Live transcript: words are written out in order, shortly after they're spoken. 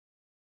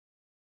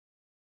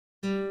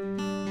Today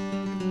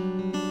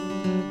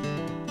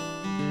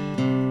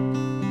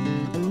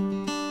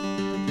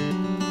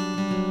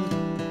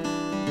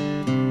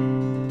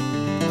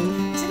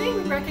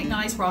we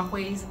recognize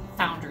Rockway's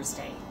Founders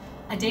Day,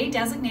 a day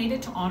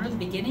designated to honor the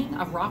beginning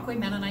of Rockway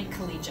Mennonite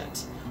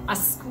Collegiate, a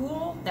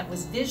school that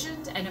was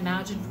visioned and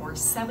imagined for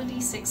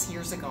 76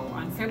 years ago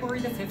on February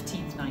the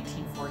 15th,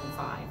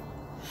 1945.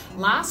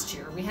 Last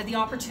year, we had the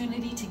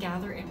opportunity to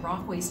gather in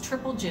Rockway's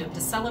Triple Gym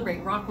to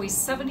celebrate Rockway's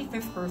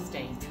 75th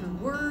birthday through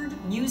word,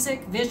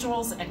 music,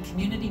 visuals, and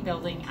community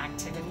building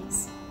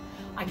activities.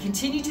 I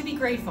continue to be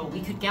grateful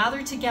we could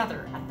gather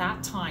together at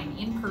that time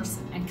in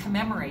person and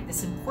commemorate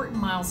this important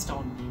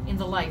milestone in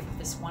the life of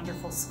this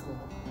wonderful school.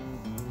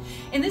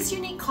 In this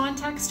unique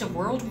context of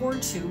World War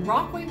II,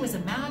 Rockway was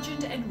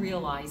imagined and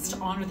realized to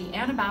honor the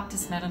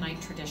Anabaptist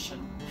Mennonite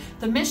tradition.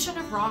 The mission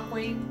of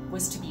Rockway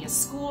was to be a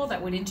school that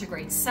would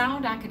integrate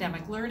sound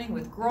academic learning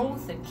with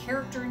growth and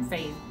character and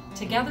faith,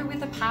 together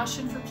with a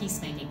passion for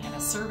peacemaking and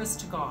a service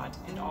to God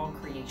and all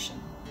creation.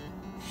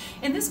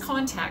 In this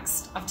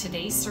context of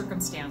today's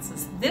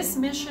circumstances, this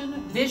mission,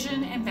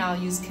 vision, and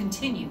values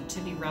continue to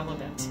be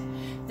relevant.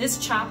 This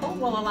chapel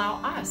will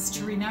allow us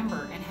to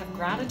remember and have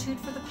gratitude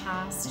for the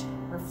past,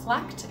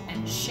 reflect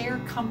and share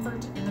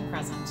comfort in the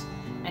present,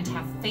 and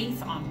have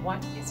faith on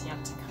what is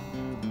yet to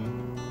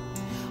come.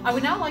 I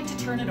would now like to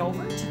turn it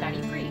over to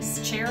Betty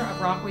Priest, Chair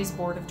of Rockway's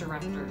Board of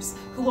Directors,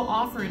 who will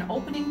offer an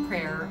opening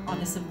prayer on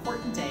this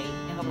important day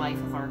in the life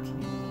of our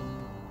community.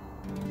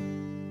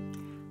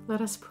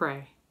 Let us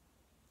pray.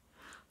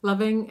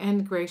 Loving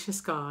and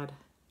gracious God,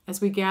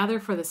 as we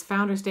gather for this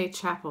Founders Day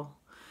Chapel,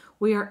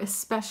 we are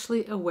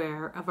especially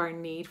aware of our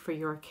need for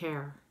your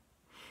care.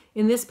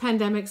 In this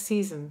pandemic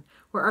season,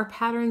 where our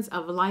patterns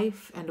of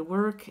life and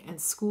work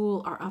and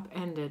school are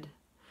upended,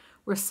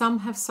 where some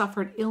have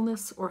suffered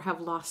illness or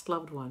have lost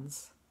loved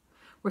ones,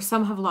 where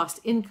some have lost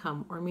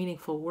income or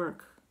meaningful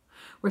work,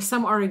 where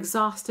some are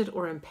exhausted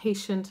or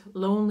impatient,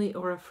 lonely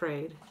or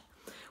afraid,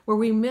 where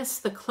we miss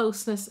the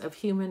closeness of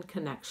human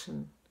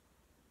connection,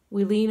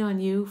 we lean on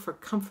you for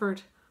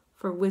comfort,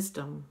 for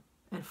wisdom,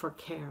 and for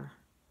care.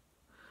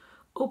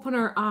 Open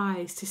our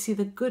eyes to see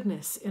the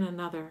goodness in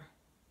another,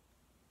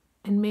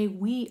 and may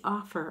we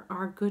offer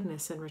our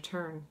goodness in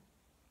return.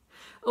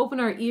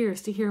 Open our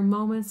ears to hear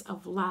moments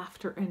of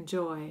laughter and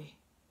joy,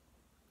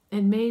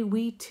 and may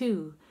we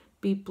too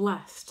be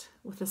blessed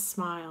with a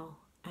smile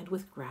and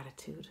with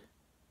gratitude.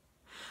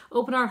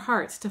 Open our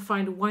hearts to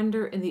find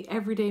wonder in the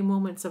everyday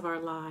moments of our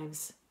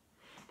lives,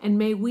 and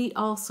may we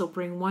also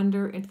bring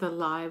wonder into the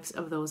lives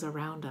of those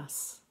around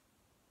us.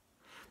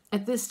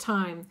 At this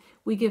time,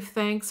 we give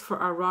thanks for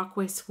our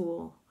Rockway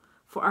School,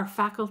 for our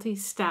faculty,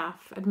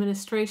 staff,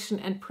 administration,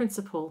 and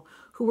principal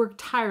who work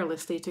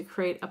tirelessly to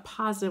create a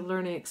positive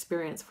learning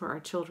experience for our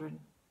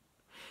children.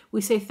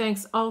 We say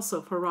thanks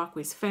also for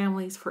Rockway's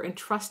families for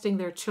entrusting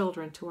their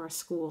children to our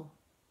school.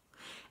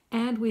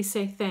 And we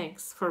say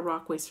thanks for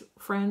Rockway's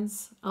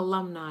friends,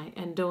 alumni,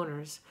 and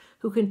donors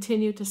who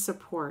continue to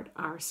support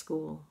our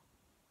school.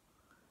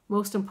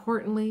 Most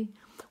importantly,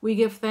 we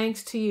give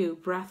thanks to you,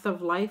 breath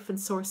of life and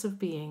source of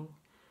being,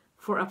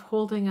 for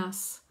upholding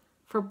us,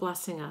 for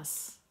blessing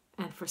us,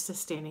 and for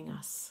sustaining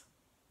us.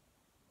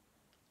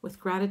 With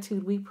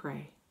gratitude we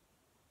pray.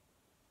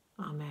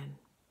 Amen.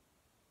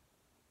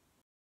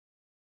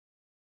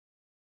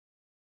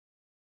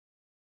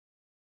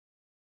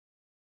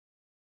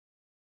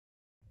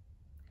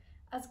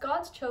 As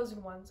God's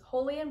chosen ones,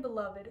 holy and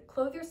beloved,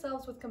 clothe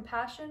yourselves with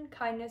compassion,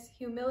 kindness,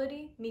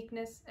 humility,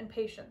 meekness, and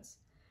patience.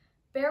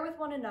 Bear with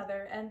one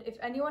another, and if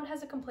anyone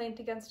has a complaint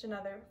against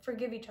another,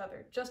 forgive each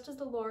other, just as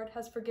the Lord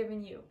has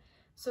forgiven you,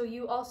 so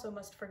you also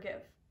must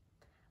forgive.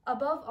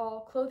 Above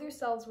all, clothe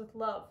yourselves with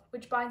love,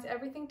 which binds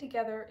everything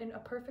together in a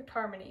perfect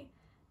harmony,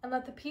 and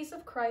let the peace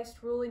of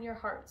Christ rule in your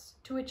hearts,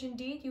 to which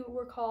indeed you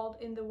were called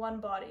in the one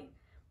body,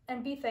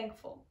 and be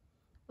thankful.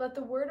 Let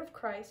the word of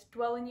Christ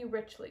dwell in you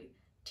richly.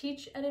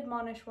 Teach and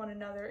admonish one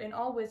another in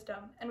all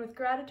wisdom, and with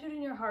gratitude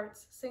in your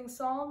hearts, sing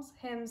psalms,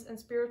 hymns, and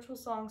spiritual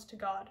songs to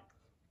God.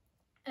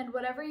 And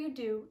whatever you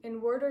do,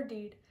 in word or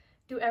deed,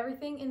 do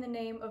everything in the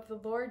name of the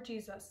Lord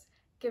Jesus,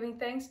 giving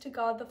thanks to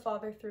God the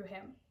Father through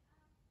him.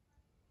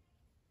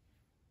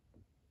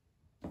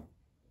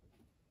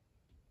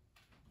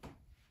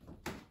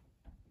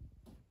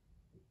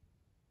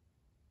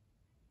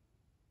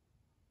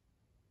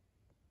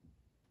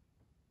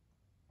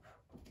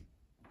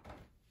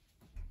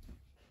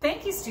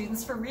 Thank you,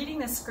 students, for reading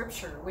this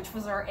scripture, which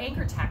was our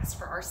anchor text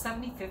for our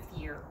 75th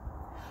year.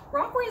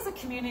 Rockway is a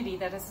community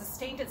that has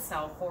sustained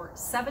itself for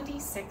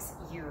 76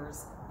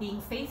 years, being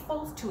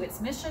faithful to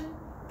its mission,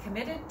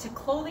 committed to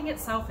clothing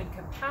itself in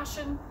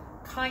compassion,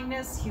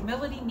 kindness,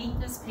 humility,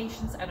 meekness,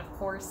 patience, and of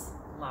course,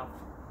 love.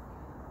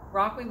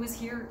 Rockway was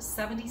here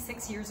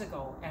 76 years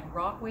ago, and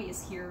Rockway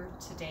is here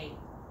today.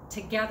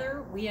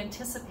 Together, we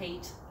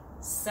anticipate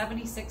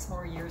 76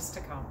 more years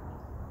to come.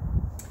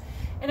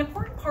 An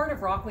important part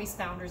of Rockway's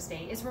Founders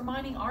Day is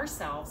reminding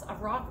ourselves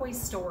of Rockway's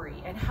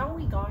story and how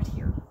we got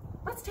here.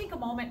 Let's take a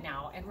moment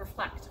now and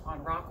reflect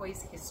on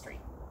Rockway's history.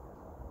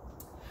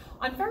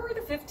 On February the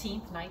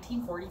 15th,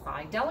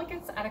 1945,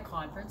 delegates at a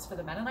conference for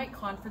the Mennonite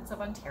Conference of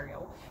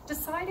Ontario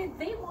decided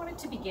they wanted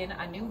to begin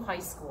a new high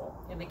school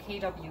in the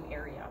KW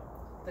area.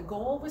 The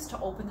goal was to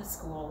open the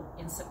school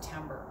in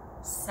September,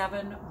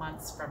 7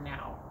 months from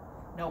now.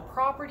 No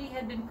property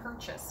had been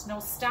purchased, no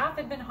staff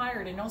had been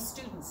hired, and no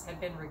students had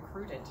been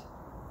recruited.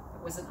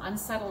 It was an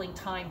unsettling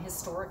time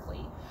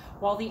historically.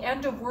 While the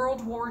end of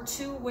World War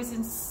II was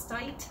in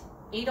sight,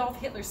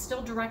 Adolf Hitler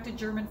still directed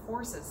German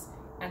forces,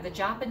 and the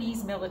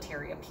Japanese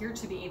military appeared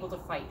to be able to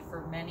fight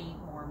for many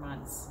more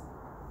months.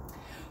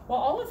 While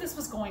all of this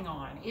was going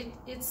on,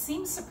 it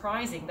seemed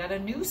surprising that a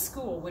new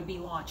school would be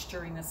launched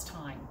during this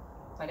time,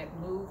 but it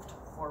moved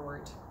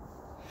forward.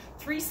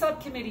 3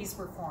 subcommittees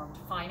were formed: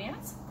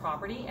 finance,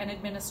 property, and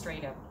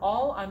administrative,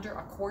 all under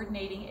a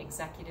coordinating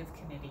executive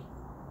committee.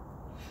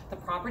 The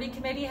property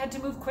committee had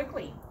to move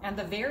quickly, and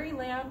the very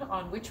land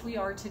on which we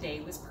are today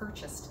was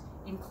purchased,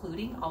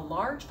 including a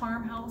large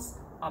farmhouse,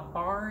 a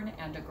barn,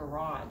 and a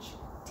garage.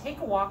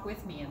 Take a walk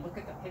with me and look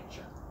at the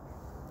picture.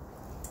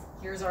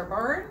 Here's our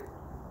barn,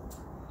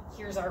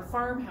 here's our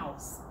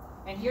farmhouse,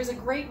 and here's a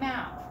great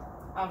map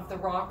of the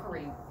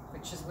Rockway,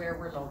 which is where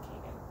we're located.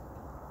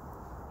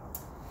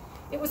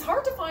 It was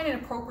hard to find an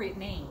appropriate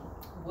name.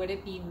 Would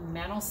it be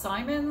Menno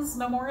Simons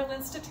Memorial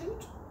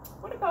Institute?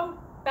 What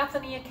about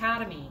Bethany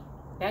Academy,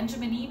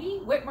 Benjamin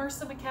Eby,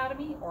 Whitmerson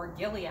Academy, or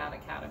Gilead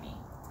Academy?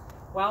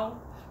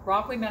 Well,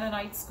 Rockway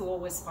Mennonite School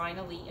was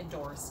finally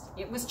endorsed.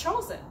 It was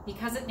chosen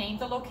because it named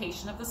the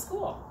location of the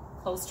school,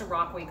 close to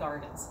Rockway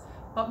Gardens.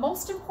 But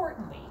most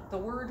importantly, the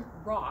word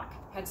rock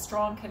had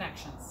strong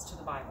connections to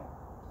the Bible.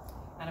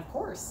 And of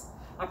course,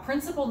 a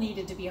principal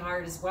needed to be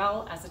hired as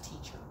well as a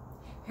teacher.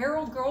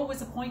 Harold Groh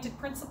was appointed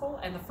principal,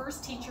 and the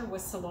first teacher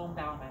was Salome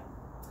Bauman.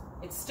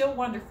 It's still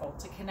wonderful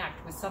to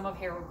connect with some of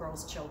Harold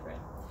Groh's children.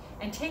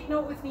 And take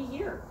note with me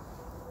here.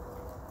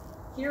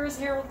 Here is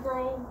Harold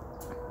Groh,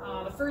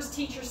 the first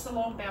teacher,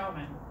 Salome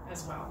Bauman,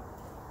 as well.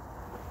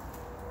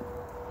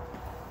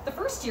 The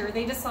first year,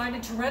 they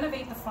decided to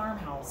renovate the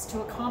farmhouse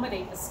to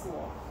accommodate the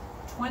school.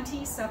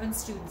 27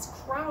 students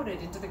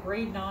crowded into the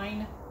grade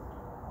 9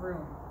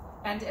 room,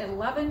 and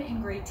 11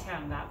 in grade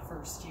 10 that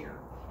first year.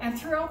 And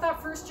throughout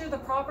that first year, the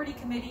property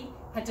committee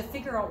had to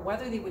figure out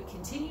whether they would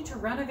continue to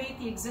renovate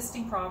the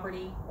existing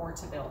property or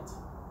to build.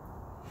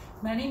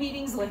 Many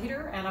meetings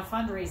later and a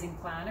fundraising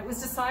plan, it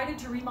was decided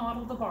to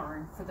remodel the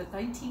barn for the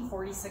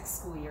 1946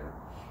 school year.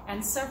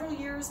 And several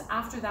years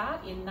after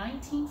that, in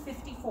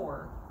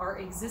 1954, our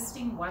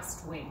existing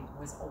west wing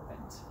was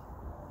opened.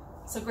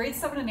 So grade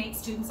 7 and 8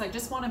 students, I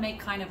just want to make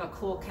kind of a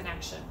cool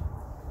connection.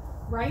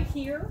 Right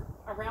here,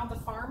 around the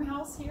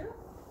farmhouse here,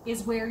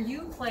 is where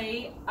you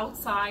play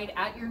outside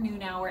at your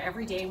noon hour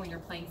every day when you're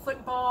playing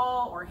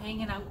football or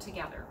hanging out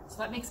together. So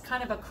that makes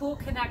kind of a cool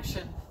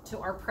connection to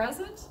our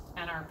present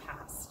and our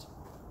past.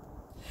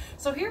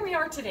 So here we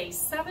are today,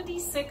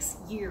 76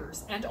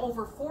 years and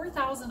over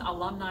 4,000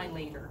 alumni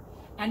later,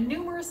 and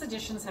numerous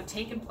additions have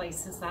taken place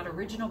since that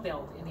original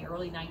build in the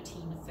early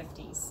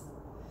 1950s.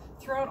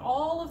 Throughout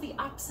all of the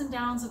ups and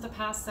downs of the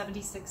past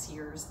 76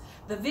 years,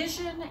 the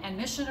vision and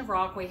mission of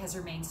Rockway has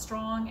remained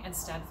strong and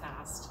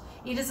steadfast.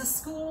 It is a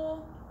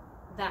school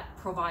that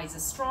provides a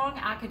strong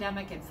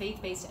academic and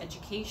faith-based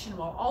education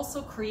while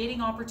also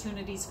creating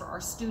opportunities for our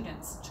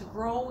students to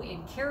grow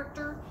in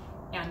character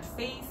and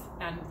faith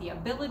and the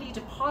ability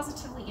to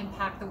positively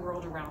impact the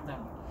world around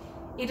them.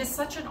 It is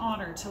such an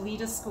honor to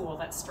lead a school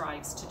that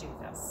strives to do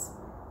this.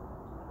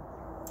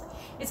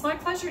 It's my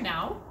pleasure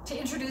now to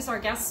introduce our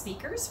guest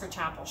speakers for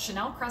chapel,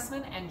 Chanel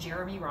Cressman and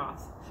Jeremy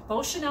Roth.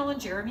 Both Chanel and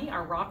Jeremy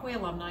are Rockway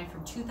alumni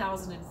from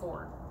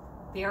 2004.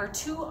 They are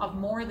 2 of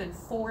more than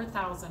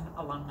 4,000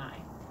 alumni.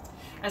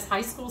 As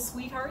high school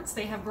sweethearts,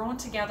 they have grown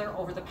together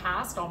over the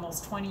past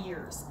almost 20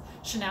 years.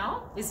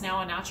 Chanel is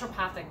now a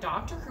naturopathic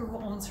doctor who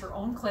owns her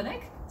own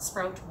clinic,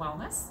 Sprout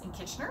Wellness in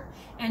Kitchener,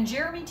 and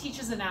Jeremy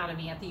teaches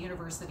anatomy at the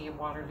University of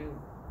Waterloo.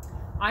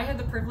 I had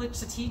the privilege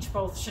to teach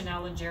both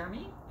Chanel and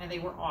Jeremy, and they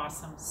were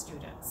awesome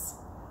students.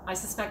 I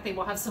suspect they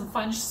will have some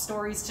fun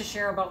stories to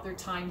share about their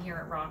time here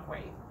at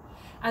Rockway.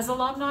 As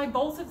alumni,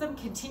 both of them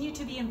continue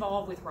to be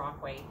involved with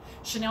Rockway.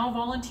 Chanel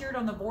volunteered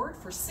on the board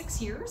for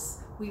 6 years.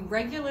 We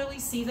regularly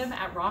see them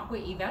at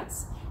Rockway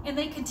events, and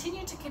they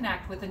continue to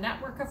connect with the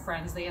network of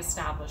friends they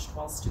established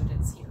while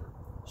students here.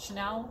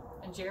 Chanel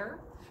and Jer,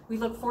 we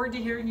look forward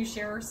to hearing you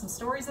share some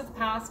stories of the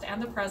past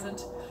and the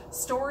present,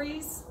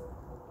 stories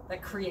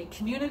that create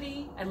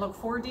community, and look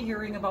forward to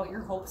hearing about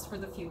your hopes for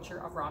the future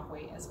of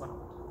Rockway as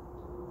well.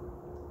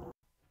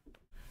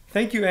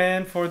 Thank you,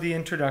 Anne, for the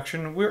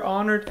introduction. We're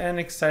honored and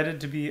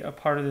excited to be a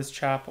part of this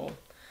chapel.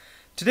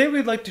 Today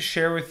we'd like to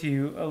share with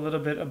you a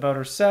little bit about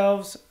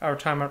ourselves, our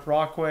time at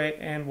Rockway,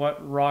 and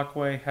what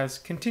Rockway has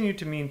continued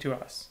to mean to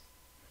us.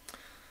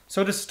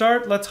 So to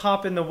start, let's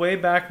hop in the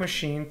Wayback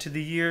Machine to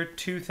the year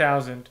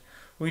 2000.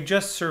 We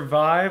just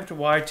survived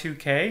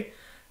Y2K,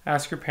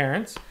 ask your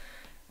parents.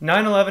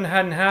 9/11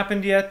 hadn't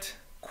happened yet.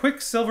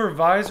 Quicksilver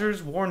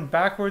visors worn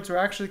backwards were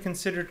actually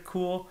considered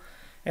cool,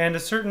 and a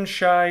certain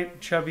shy,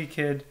 chubby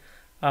kid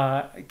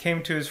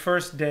came to his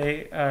first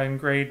day in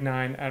grade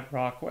 9 at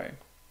Rockway.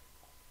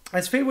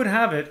 As fate would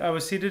have it, I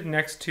was seated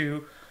next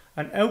to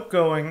an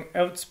outgoing,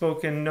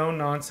 outspoken,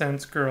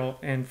 no-nonsense girl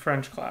in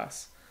French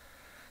class.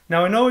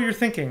 Now I know what you're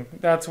thinking.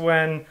 That's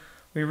when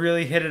we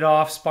really hit it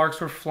off, sparks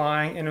were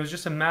flying, and it was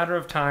just a matter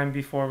of time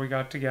before we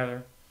got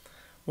together.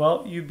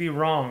 Well, you'd be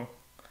wrong.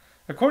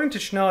 According to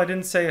Chanel, I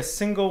didn't say a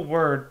single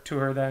word to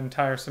her that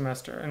entire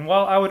semester. And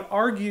while I would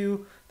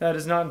argue that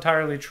is not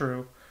entirely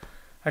true,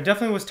 I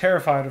definitely was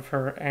terrified of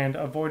her and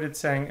avoided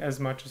saying as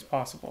much as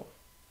possible.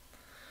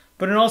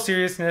 But in all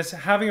seriousness,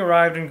 having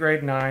arrived in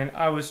grade 9,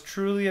 I was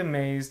truly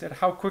amazed at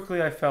how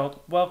quickly I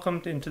felt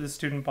welcomed into the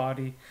student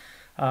body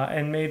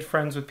and made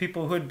friends with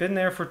people who had been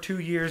there for 2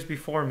 years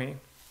before me.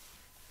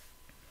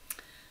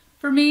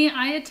 For me,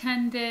 I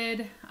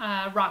attended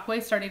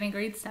Rockway starting in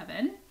grade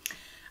 7.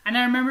 And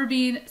I remember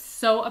being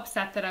so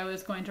upset that I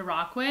was going to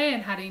Rockway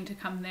and having to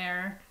come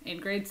there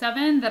in grade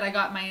 7 that I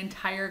got my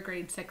entire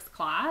grade 6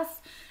 class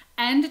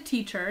and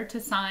teacher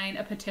to sign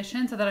a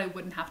petition so that I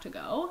wouldn't have to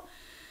go.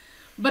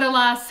 But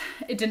alas,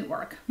 it didn't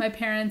work. My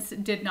parents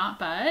did not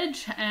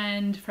budge,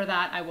 and for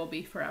that I will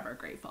be forever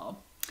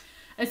grateful.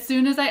 As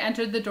soon as I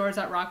entered the doors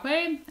at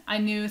Rockway, I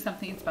knew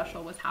something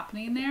special was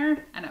happening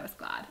there, and I was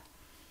glad.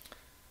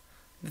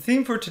 The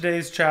theme for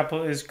today's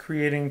chapel is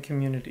creating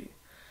community.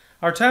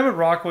 Our time at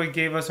Rockway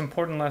gave us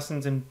important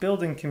lessons in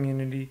building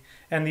community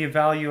and the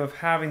value of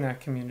having that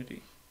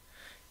community.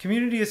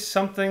 Community is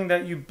something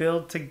that you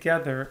build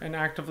together and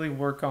actively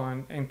work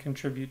on and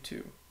contribute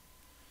to.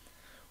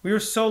 We were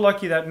so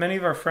lucky that many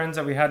of our friends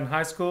that we had in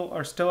high school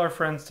are still our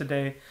friends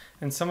today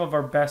and some of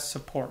our best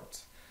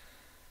supports.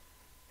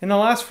 In the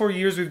last 4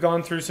 years, we've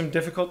gone through some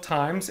difficult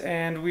times,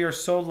 and we are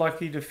so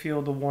lucky to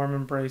feel the warm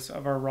embrace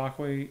of our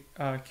Rockway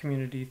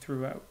community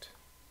throughout.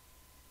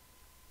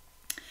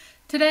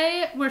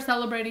 Today, we're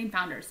celebrating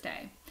Founders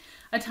Day,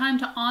 a time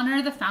to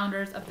honor the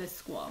founders of this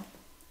school.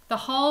 The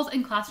halls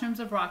and classrooms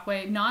of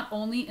Rockway not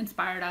only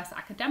inspired us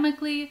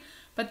academically,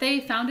 but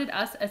they founded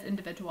us as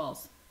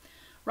individuals.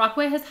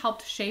 Rockway has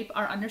helped shape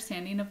our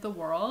understanding of the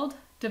world,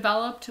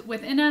 developed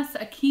within us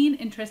a keen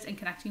interest in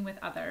connecting with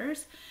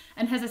others,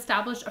 and has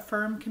established a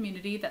firm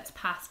community that's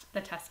passed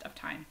the test of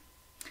time.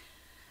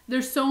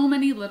 There's so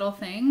many little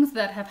things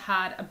that have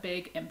had a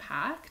big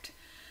impact.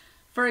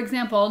 For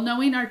example,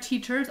 knowing our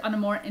teachers on a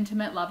more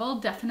intimate level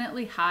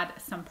definitely had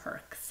some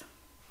perks.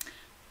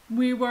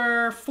 We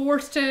were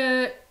forced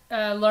to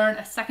learn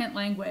a second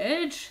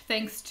language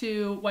thanks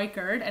to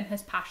Weichard and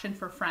his passion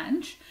for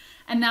French,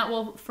 and that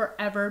will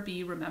forever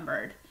be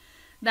remembered.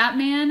 That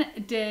man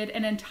did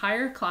an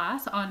entire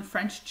class on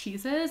French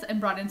cheeses and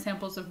brought in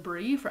samples of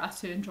brie for us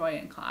to enjoy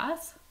in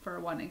class, for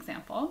one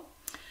example.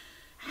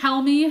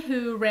 Helmy,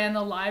 who ran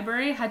the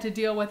library, had to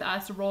deal with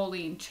us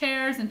rolling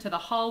chairs into the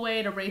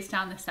hallway to race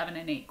down the 7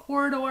 and 8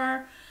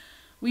 corridor.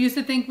 We used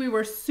to think we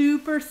were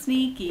super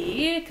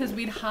sneaky because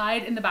we'd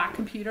hide in the back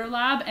computer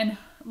lab and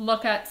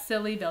look at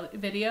silly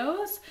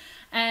videos,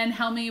 and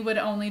Helmy would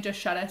only just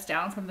shut us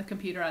down from the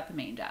computer at the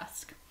main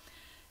desk.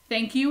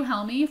 Thank you,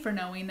 Helmy, for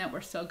knowing that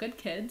we're still good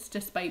kids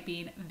despite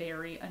being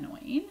very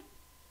annoying.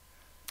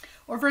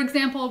 Or for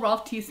example,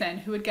 Rolf Thiessen,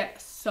 who would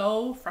get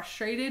so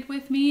frustrated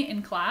with me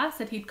in class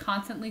that he'd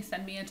constantly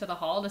send me into the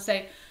hall to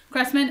say,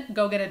 "Cressman,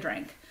 go get a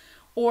drink,"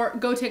 or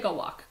 "Go take a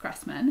walk,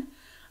 Cressman."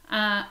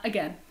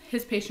 Again,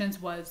 his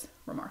patience was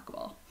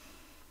remarkable.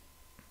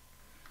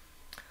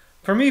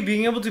 For me,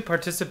 being able to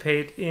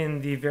participate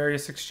in the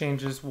various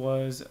exchanges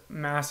was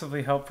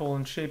massively helpful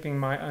in shaping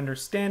my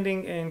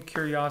understanding and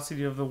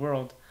curiosity of the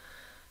world.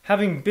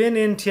 Having been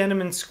in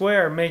Tiananmen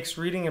Square makes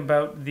reading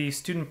about the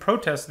student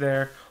protests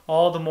there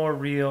all the more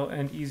real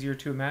and easier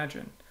to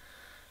imagine.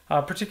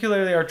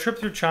 Particularly, our trip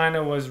through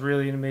China was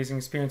really an amazing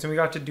experience, and we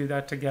got to do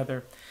that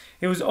together.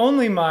 It was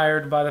only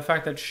mired by the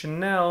fact that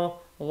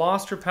Chanel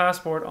lost her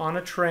passport on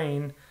a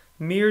train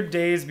mere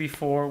days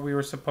before we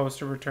were supposed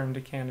to return to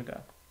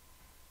Canada.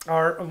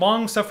 Our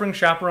long-suffering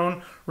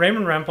chaperone,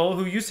 Raymond Rempel,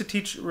 who used to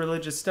teach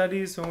religious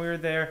studies when we were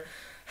there,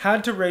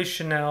 had to race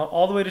Chanel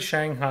all the way to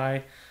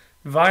Shanghai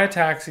via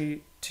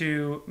taxi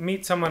to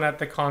meet someone at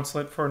the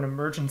consulate for an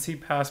emergency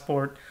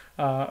passport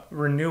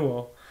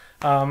renewal,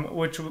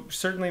 which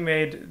certainly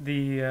made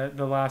the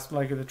last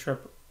leg of the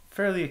trip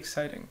fairly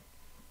exciting.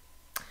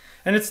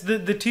 And it's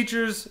the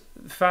teachers,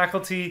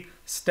 faculty,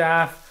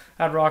 staff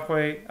at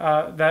Rockway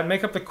that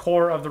make up the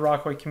core of the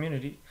Rockway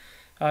community.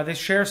 They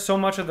share so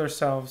much of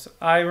themselves.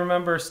 I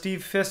remember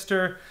Steve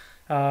Pfister,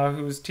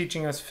 who was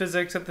teaching us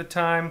physics at the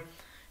time,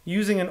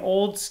 using an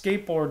old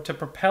skateboard to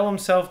propel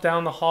himself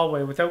down the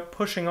hallway without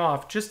pushing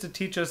off, just to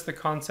teach us the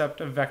concept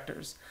of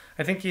vectors.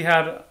 I think he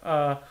had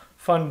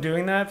fun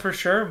doing that for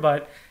sure,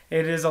 but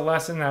it is a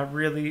lesson that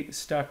really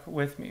stuck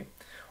with me.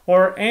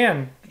 Or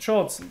Anne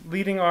Schultz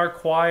leading our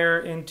choir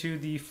into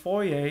the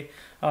foyer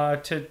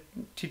to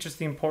teach us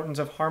the importance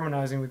of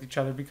harmonizing with each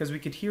other because we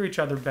could hear each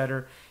other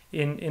better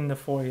in the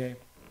foyer.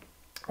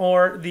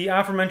 Or the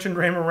aforementioned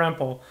Raymond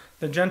Rempel,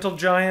 the gentle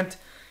giant.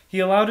 He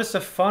allowed us to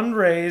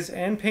fundraise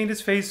and paint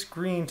his face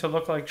green to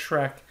look like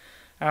Shrek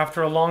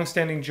after a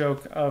long-standing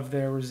joke of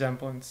their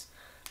resemblance.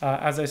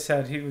 As I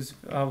said, he was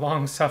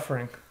long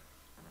suffering.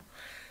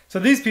 So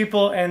these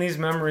people and these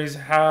memories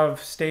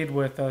have stayed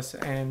with us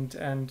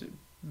and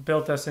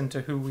built us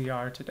into who we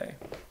are today.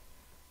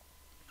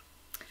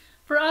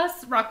 For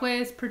us, Rockway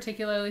is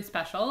particularly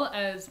special.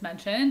 As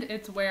mentioned,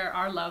 it's where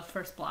our love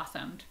first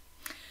blossomed.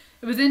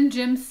 It was in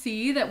Gym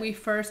C that we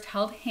first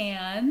held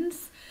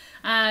hands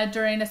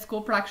during a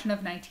school production of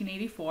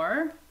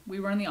 1984. We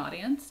were in the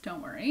audience,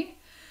 don't worry.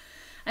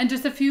 And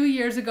just a few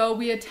years ago,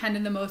 we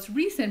attended the most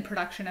recent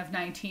production of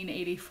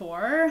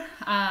 1984,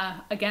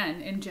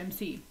 again in Gym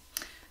C.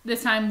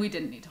 This time we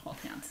didn't need to hold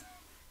hands.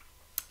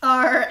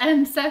 Our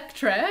MSEC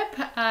trip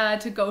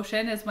to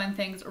Goshen is when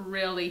things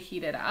really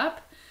heated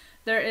up.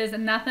 There is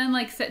nothing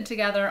like sitting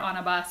together on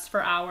a bus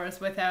for hours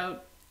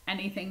without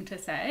anything to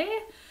say.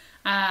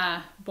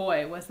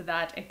 Boy, was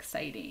that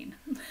exciting.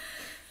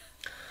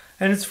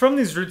 And it's from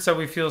these roots that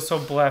we feel so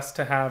blessed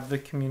to have the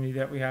community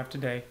that we have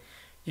today.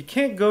 You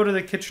can't go to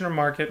the Kitchener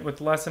Market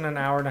with less than an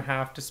hour and a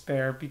half to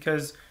spare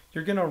because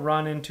you're going to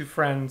run into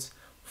friends,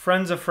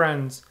 friends of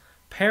friends,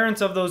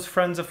 parents of those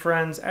friends of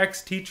friends,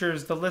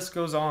 ex-teachers, the list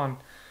goes on,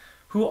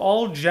 who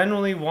all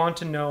genuinely want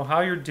to know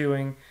how you're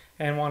doing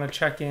and want to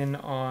check in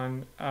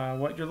on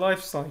what your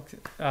life's like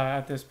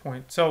at this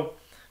point. So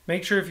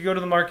make sure if you go to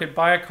the market,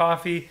 buy a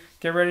coffee,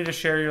 get ready to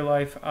share your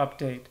life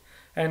update.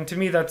 And to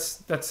me,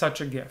 that's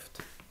such a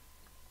gift.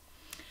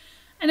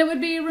 And it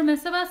would be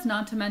remiss of us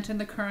not to mention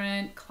the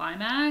current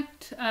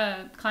climate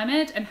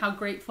and how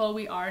grateful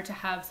we are to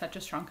have such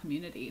a strong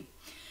community.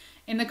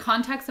 In the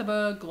context of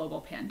a global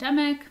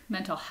pandemic,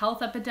 mental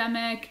health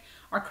epidemic,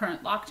 our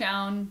current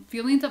lockdown,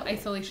 feelings of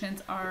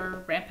isolations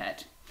are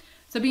rampant.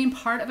 So being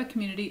part of a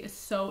community is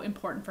so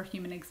important for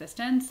human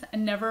existence,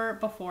 and never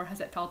before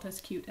has it felt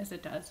as cute as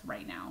it does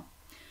right now.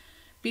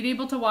 Being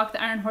able to walk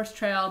the Iron Horse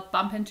Trail,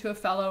 bump into a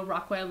fellow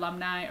Rockway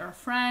alumni or a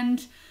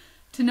friend,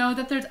 to know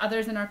that there's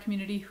others in our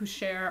community who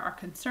share our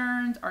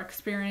concerns, our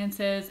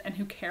experiences, and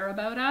who care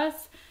about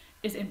us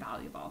is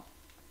invaluable.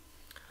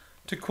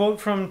 To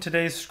quote from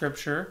today's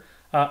scripture,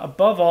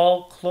 above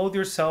all, clothe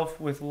yourself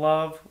with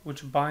love,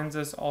 which binds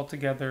us all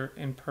together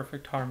in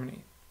perfect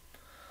harmony.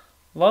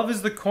 Love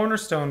is the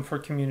cornerstone for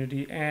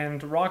community,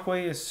 and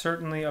Rockway is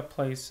certainly a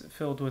place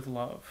filled with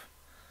love.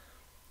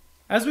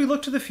 As we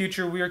look to the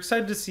future, we are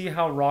excited to see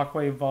how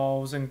Rockway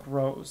evolves and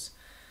grows.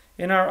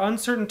 In our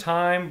uncertain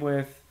time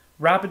with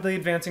rapidly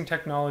advancing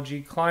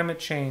technology, climate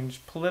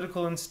change,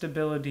 political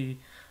instability,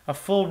 a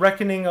full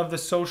reckoning of the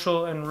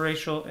social and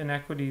racial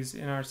inequities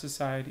in our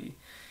society,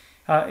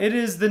 it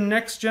is the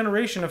next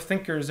generation of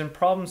thinkers and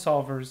problem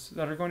solvers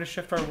that are going to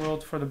shift our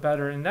world for the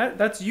better, and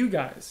that's you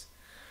guys.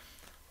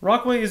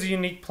 Rockway is a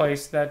unique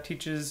place that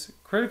teaches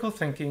critical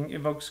thinking,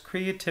 evokes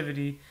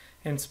creativity,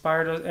 and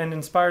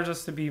inspires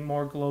us to be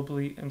more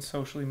globally and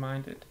socially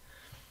minded.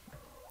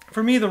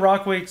 For me, the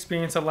Rockway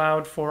experience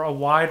allowed for a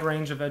wide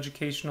range of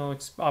educational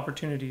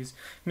opportunities,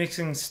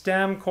 mixing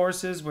STEM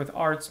courses with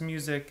arts,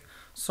 music,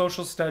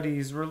 social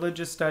studies,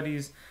 religious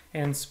studies,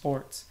 and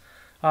sports.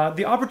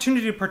 The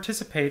opportunity to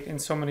participate in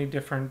so many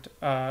different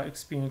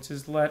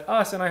experiences led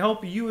us, and I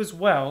hope you as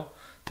well,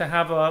 to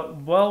have a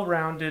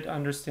well-rounded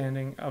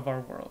understanding of our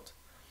world,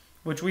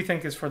 which we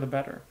think is for the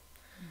better.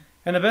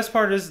 And the best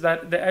part is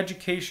that the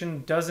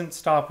education doesn't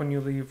stop when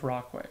you leave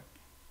Rockway.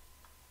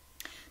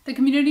 The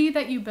community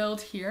that you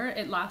build here,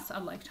 it lasts a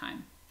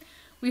lifetime.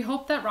 We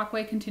hope that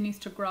Rockway continues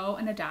to grow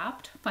and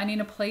adapt, finding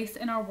a place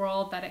in our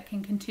world that it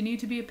can continue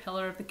to be a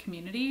pillar of the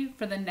community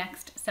for the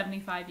next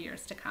 75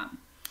 years to come.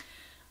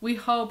 We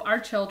hope our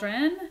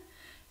children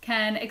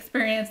can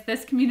experience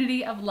this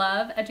community of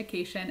love,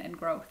 education, and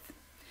growth.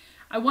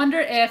 I wonder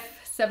if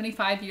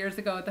 75 years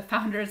ago, the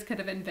founders could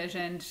have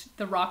envisioned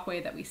the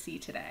Rockway that we see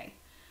today.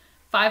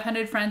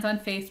 500 friends on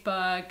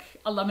Facebook,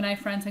 alumni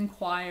friends in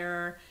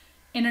choir,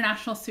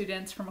 international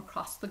students from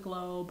across the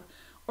globe,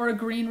 or a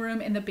green room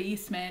in the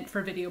basement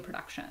for video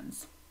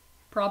productions.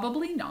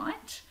 Probably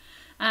not,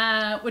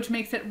 which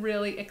makes it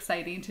really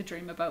exciting to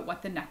dream about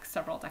what the next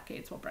several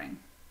decades will bring.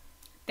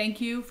 Thank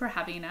you for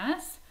having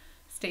us.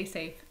 Stay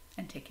safe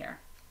and take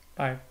care.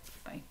 Bye.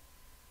 Bye.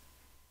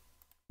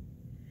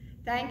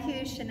 Thank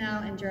you,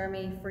 Chanel and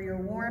Jeremy, for your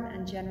warm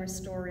and generous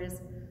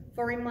stories,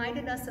 for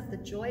reminding us of the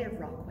joy of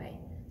Rockway,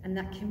 and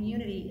that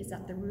community is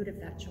at the root of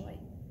that joy.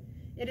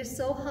 It is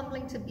so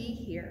humbling to be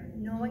here,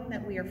 knowing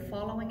that we are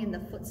following in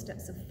the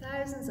footsteps of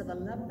thousands of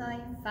alumni,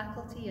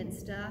 faculty and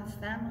staff,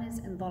 families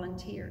and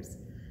volunteers.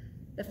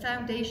 The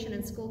foundation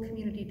and school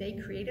community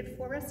they created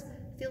for us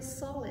feels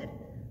solid,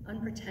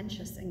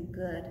 unpretentious and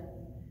good.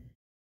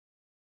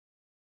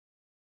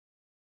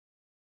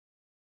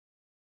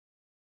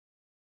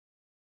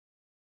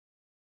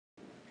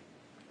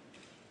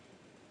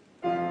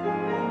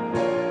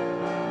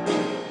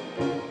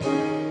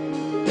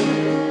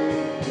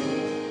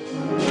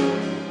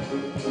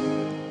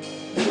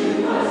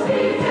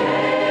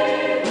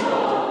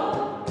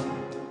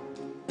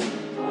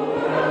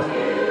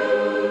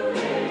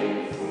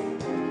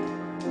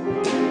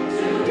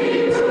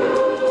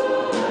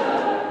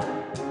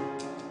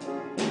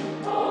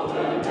 Over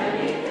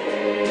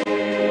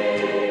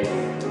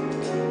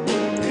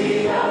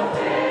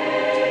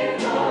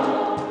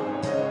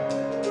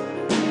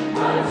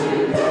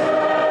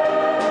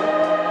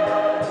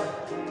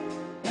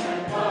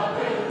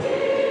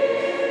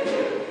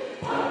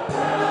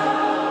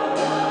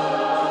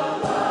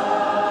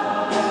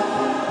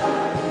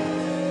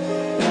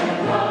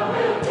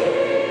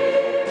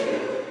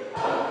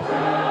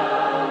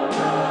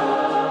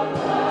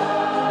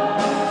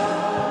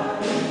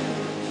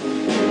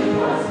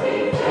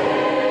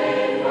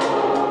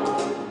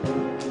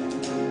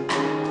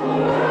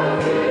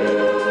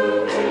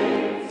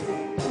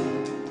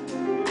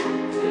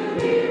To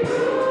be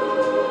ruled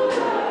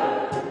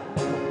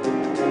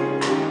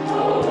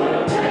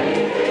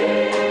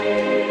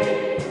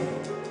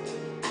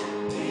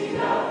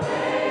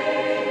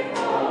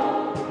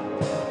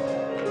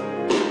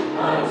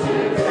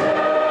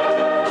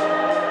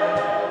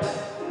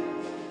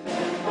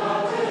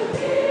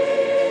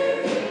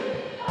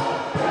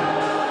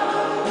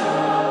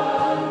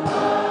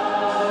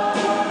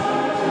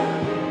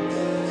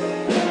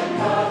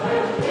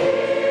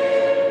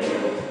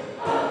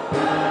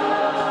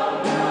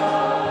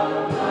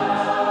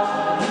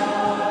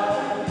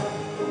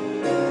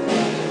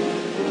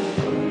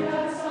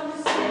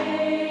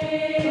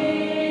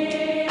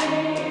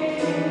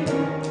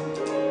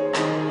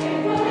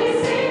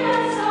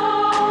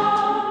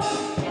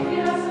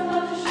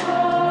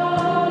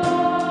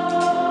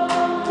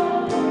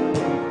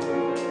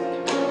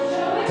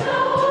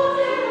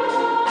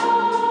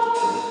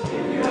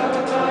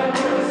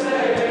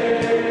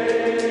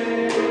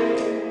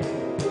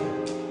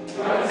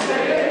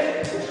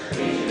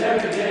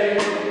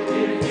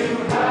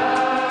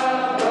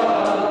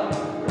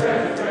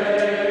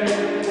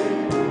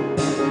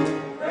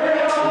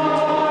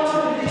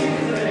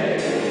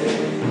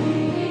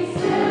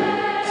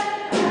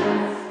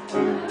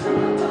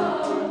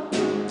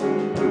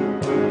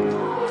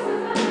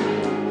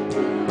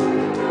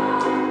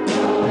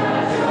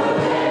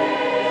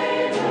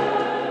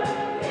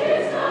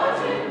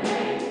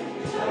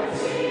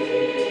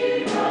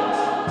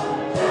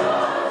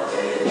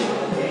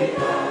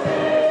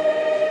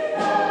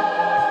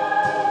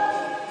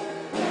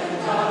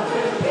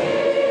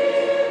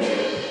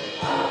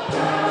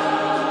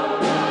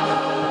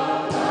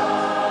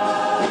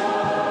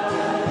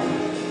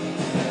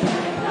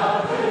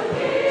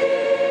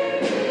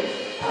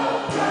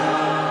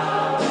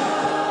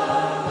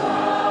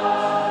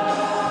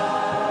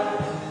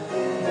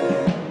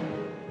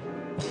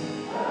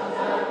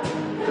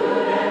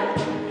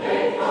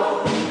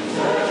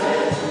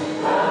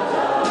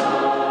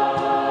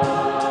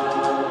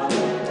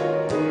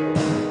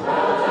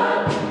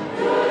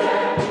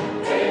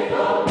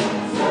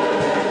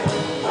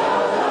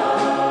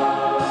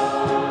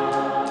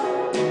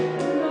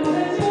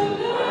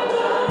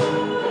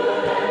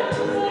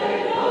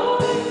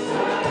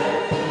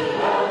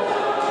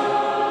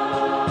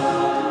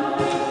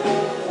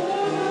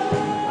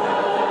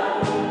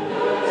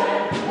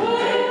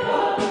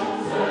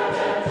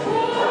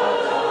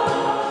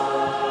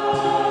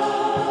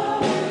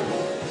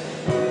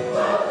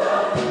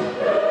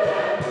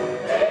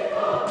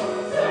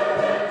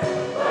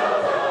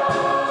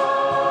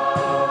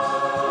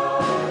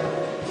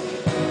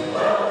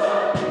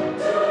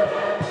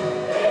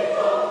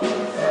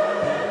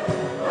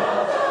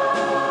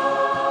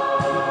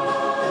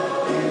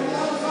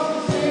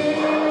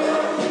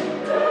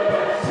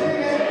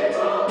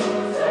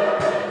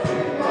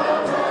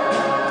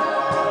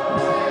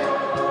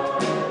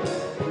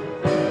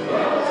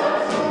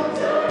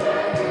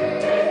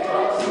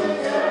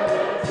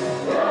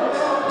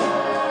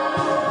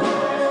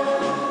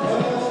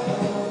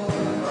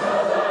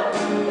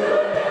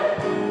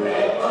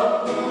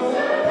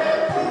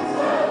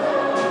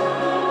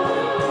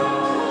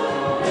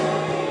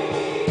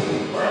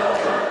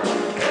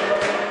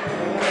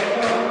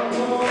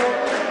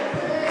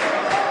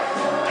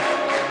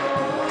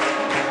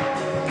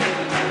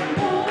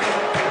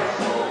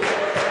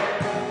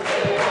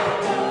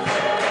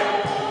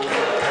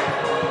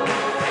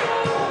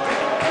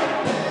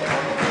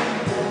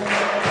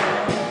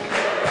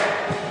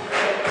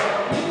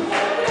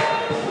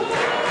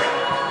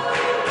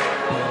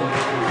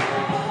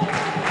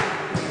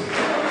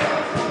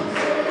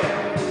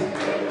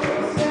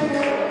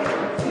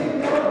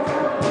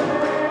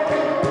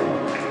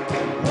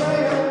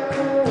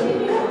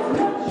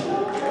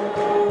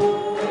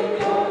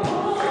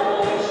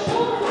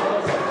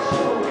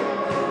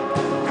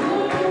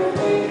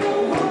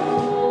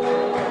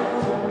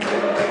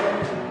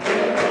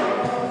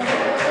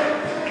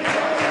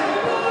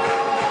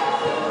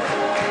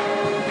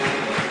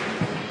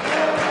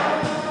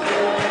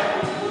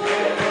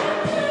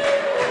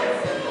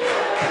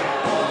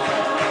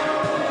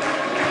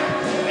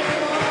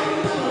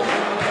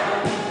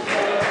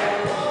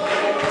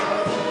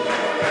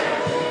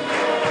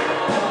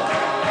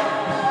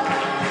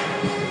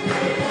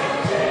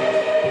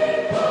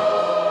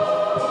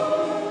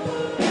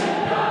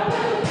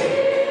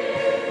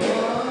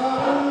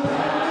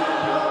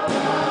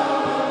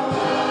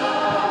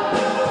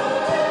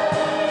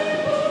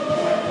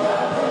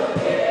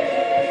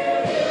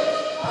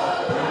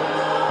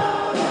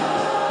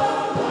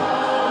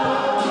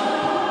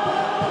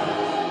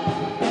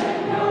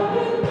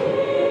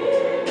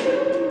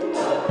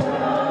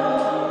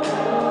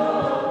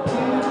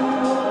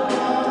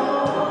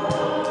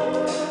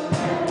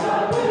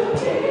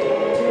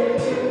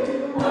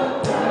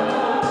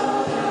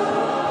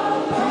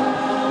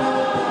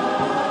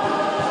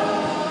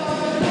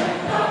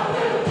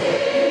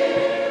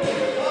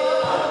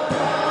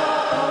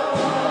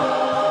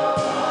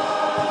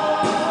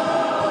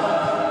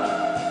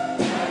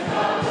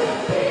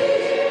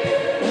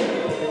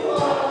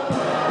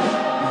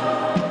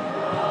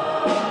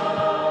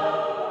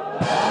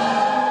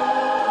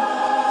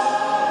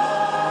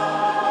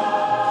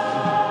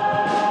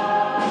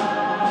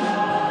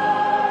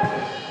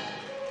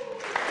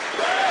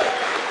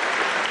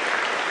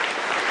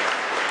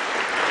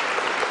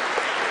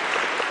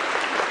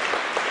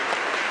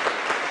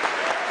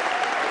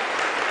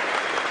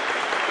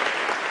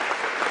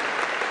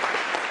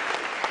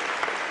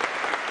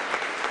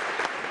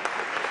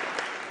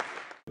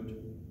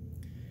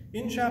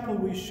chapel,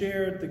 we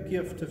shared the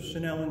gift of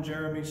Chanel and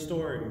Jeremy's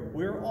story.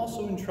 We are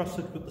also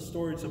entrusted with the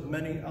stories of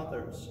many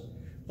others,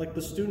 like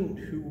the student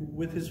who,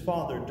 with his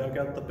father, dug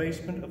out the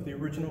basement of the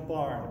original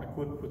barn,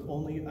 equipped with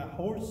only a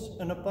horse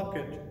and a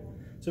bucket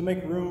to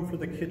make room for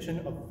the kitchen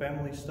of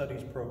family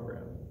studies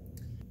program.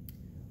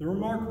 The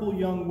remarkable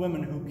young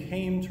women who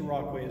came to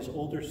Rockway as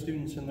older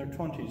students in their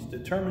 20s,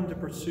 determined to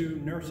pursue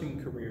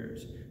nursing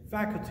careers,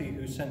 faculty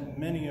who sent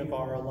many of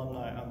our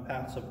alumni on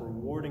paths of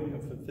rewarding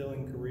and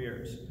fulfilling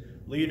careers,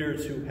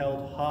 leaders who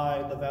held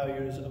high the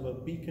values of a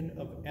beacon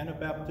of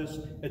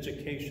Anabaptist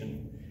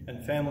education,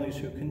 and families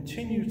who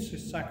continued to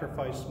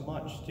sacrifice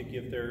much to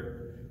give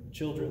their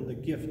children the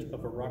gift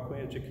of a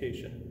Rockway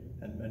education,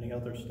 and many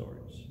other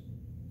stories.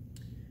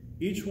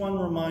 Each one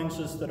reminds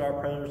us that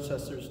our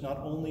predecessors not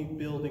only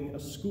building a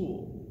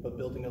school, but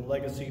building a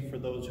legacy for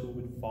those who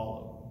would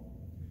follow.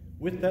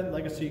 With that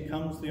legacy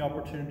comes the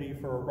opportunity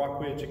for a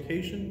Rockway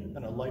education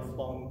and a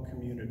lifelong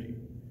community.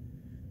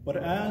 But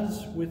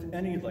as with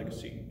any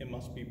legacy, it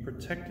must be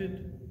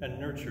protected and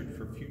nurtured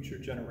for future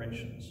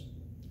generations.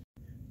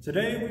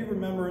 Today we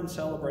remember and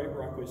celebrate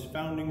Rockway's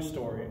founding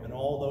story and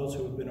all those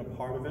who have been a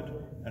part of it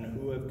and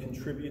who have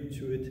contributed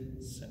to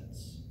it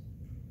since.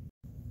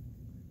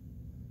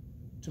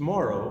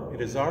 Tomorrow,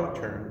 it is our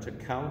turn to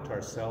count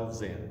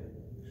ourselves in,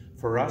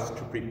 for us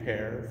to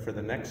prepare for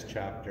the next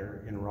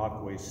chapter in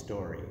Rockway's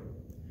story.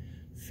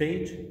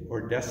 Fate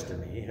or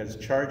destiny has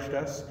charged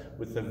us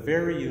with the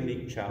very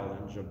unique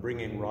challenge of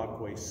bringing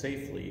Rockway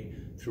safely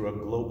through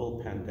a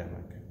global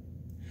pandemic.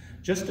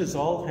 Just as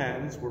all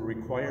hands were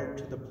required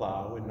to the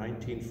plow in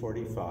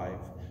 1945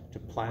 to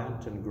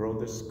plant and grow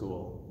this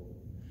school,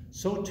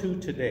 so too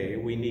today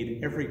we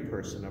need every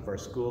person of our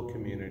school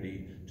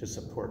community to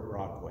support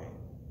Rockway.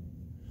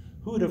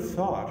 Who would have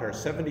thought our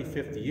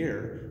 75th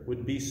year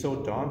would be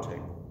so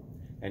daunting?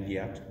 And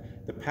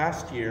yet, the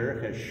past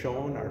year has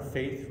shown our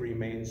faith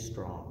remains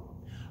strong.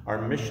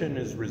 Our mission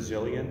is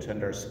resilient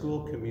and our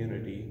school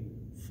community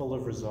full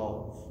of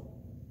resolve.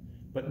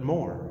 But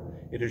more,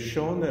 it has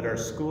shown that our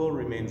school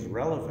remains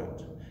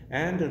relevant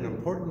and an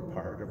important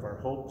part of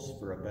our hopes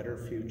for a better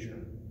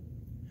future.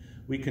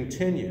 We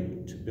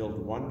continue to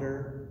build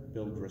wonder,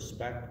 build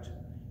respect,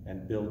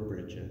 and build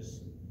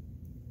bridges.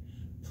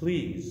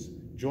 Please,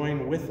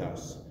 join with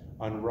us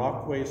on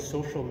Rockway's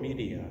social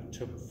media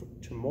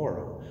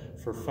tomorrow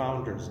for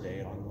Founders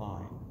Day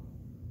online.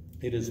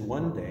 It is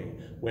one day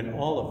when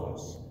all of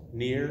us,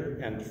 near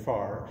and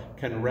far,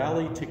 can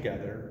rally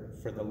together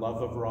for the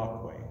love of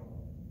Rockway.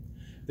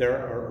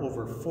 There are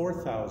over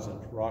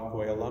 4,000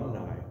 Rockway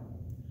alumni.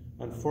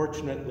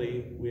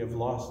 Unfortunately, we have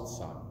lost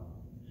some,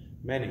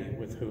 many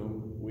with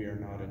whom we are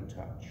not in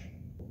touch.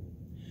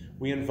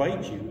 We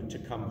invite you to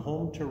come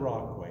home to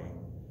Rockway,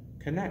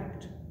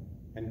 connect,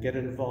 and get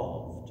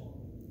involved.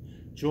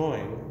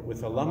 Join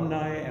with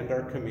alumni and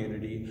our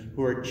community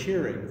who are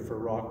cheering for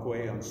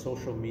Rockway on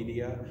social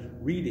media,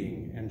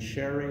 reading and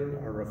sharing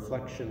our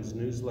Reflections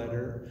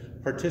newsletter,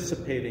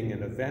 participating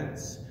in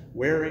events,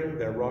 wearing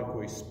their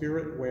Rockway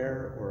spirit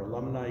wear or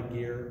alumni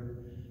gear,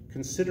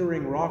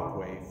 considering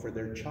Rockway for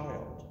their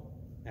child,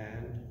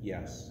 and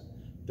yes,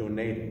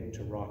 donating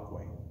to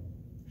Rockway.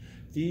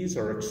 These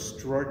are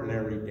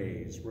extraordinary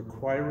days,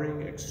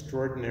 requiring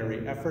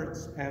extraordinary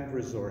efforts and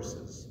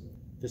resources.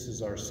 This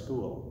is our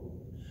school.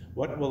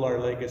 What will our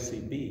legacy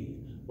be?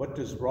 What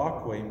does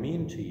Rockway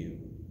mean to you?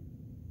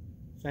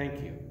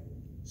 Thank you.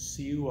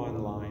 See you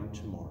online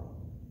tomorrow.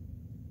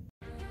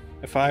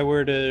 If I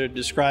were to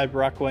describe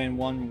Rockway in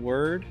one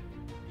word?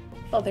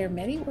 Well, there are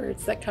many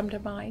words that come to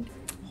mind.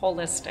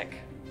 Holistic.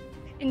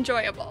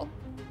 Enjoyable.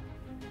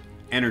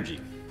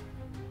 Energy.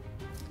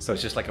 So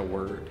it's just like a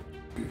word.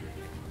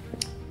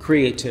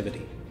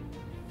 Creativity.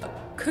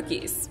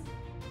 Cookies.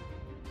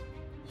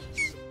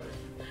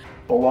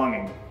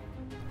 Belonging.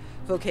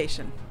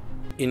 Vocation.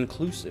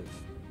 Inclusive.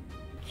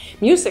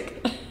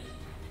 Music.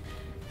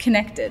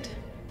 Connected.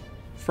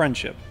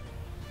 Friendship.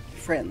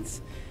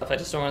 Friends. I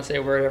just don't want to say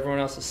a word everyone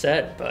else has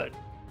said, but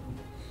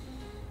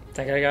I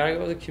think I gotta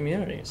go with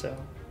community, so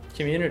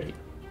community.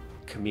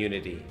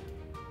 Community.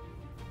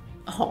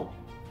 Home.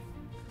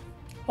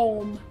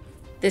 Home.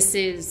 This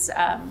is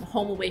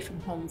home away from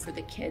home for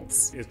the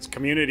kids. It's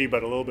community,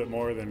 but a little bit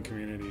more than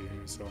community,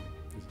 so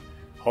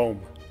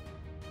home.